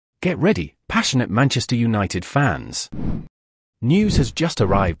Get ready, passionate Manchester United fans. News has just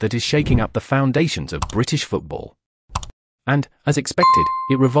arrived that is shaking up the foundations of British football. And, as expected,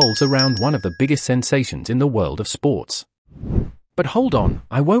 it revolves around one of the biggest sensations in the world of sports. But hold on,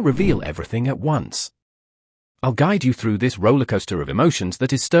 I won't reveal everything at once. I'll guide you through this rollercoaster of emotions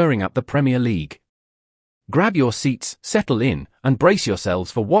that is stirring up the Premier League. Grab your seats, settle in, and brace yourselves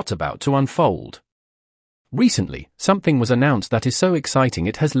for what's about to unfold. Recently, something was announced that is so exciting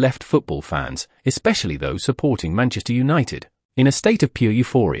it has left football fans, especially those supporting Manchester United, in a state of pure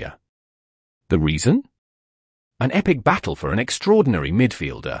euphoria. The reason? An epic battle for an extraordinary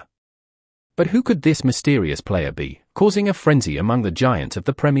midfielder. But who could this mysterious player be, causing a frenzy among the giants of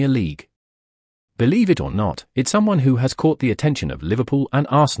the Premier League? Believe it or not, it's someone who has caught the attention of Liverpool and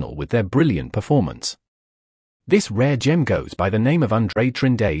Arsenal with their brilliant performance. This rare gem goes by the name of Andre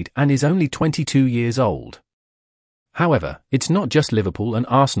Trindade and is only 22 years old. However, it's not just Liverpool and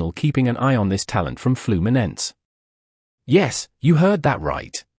Arsenal keeping an eye on this talent from Fluminense. Yes, you heard that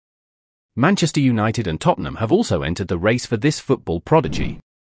right. Manchester United and Tottenham have also entered the race for this football prodigy.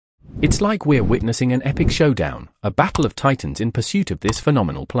 It's like we're witnessing an epic showdown, a battle of titans in pursuit of this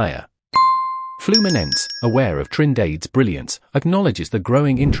phenomenal player. Fluminense, aware of Trindade's brilliance, acknowledges the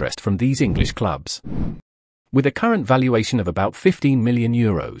growing interest from these English clubs. With a current valuation of about €15 million,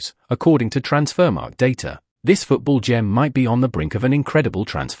 according to Transfermarkt data, this football gem might be on the brink of an incredible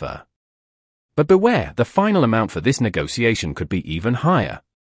transfer. But beware, the final amount for this negotiation could be even higher.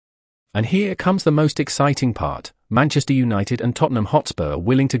 And here comes the most exciting part: Manchester United and Tottenham Hotspur are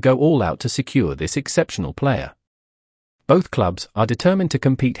willing to go all out to secure this exceptional player. Both clubs are determined to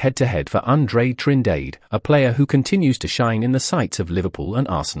compete head-to-head for Andre Trindade, a player who continues to shine in the sights of Liverpool and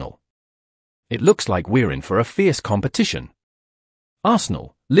Arsenal. It looks like we're in for a fierce competition.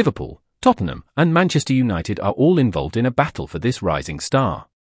 Arsenal, Liverpool, Tottenham, and Manchester United are all involved in a battle for this rising star.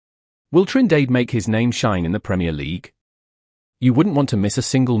 Will Trindade make his name shine in the Premier League? You wouldn't want to miss a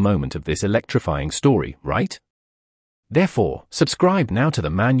single moment of this electrifying story, right? Therefore, subscribe now to the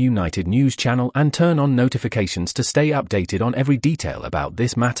Man United News channel and turn on notifications to stay updated on every detail about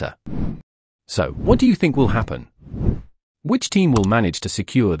this matter. So, what do you think will happen? Which team will manage to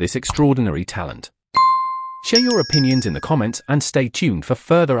secure this extraordinary talent? Share your opinions in the comments and stay tuned for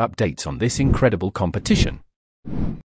further updates on this incredible competition.